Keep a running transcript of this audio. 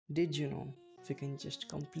Did you know we can just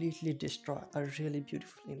completely destroy a really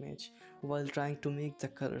beautiful image while trying to make the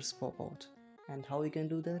colors pop out? And how we can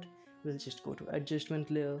do that? We'll just go to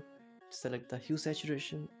adjustment layer, select the hue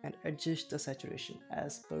saturation and adjust the saturation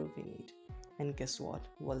as per we need. And guess what?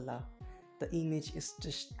 Voila, the image is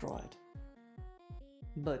destroyed.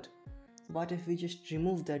 But what if we just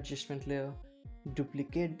remove the adjustment layer,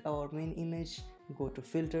 duplicate our main image, go to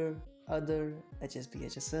filter, other, HSB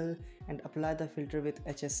HSL and apply the filter with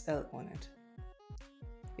HSL on it.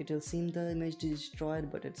 It will seem the image is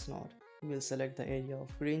destroyed, but it's not. We'll select the area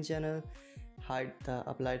of green channel, hide the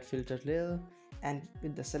applied filter layer, and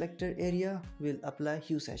with the selected area, we'll apply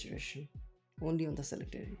hue saturation. Only on the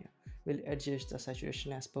selected area. We'll adjust the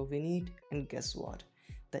saturation as per we need, and guess what?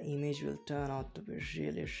 The image will turn out to be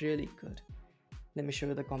really good. Let me show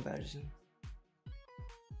you the comparison.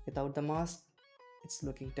 Without the mask, it's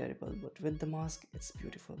looking terrible, but with the mask, it's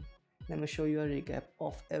beautiful. Let me show you a recap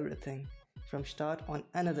of everything from start on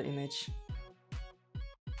another image.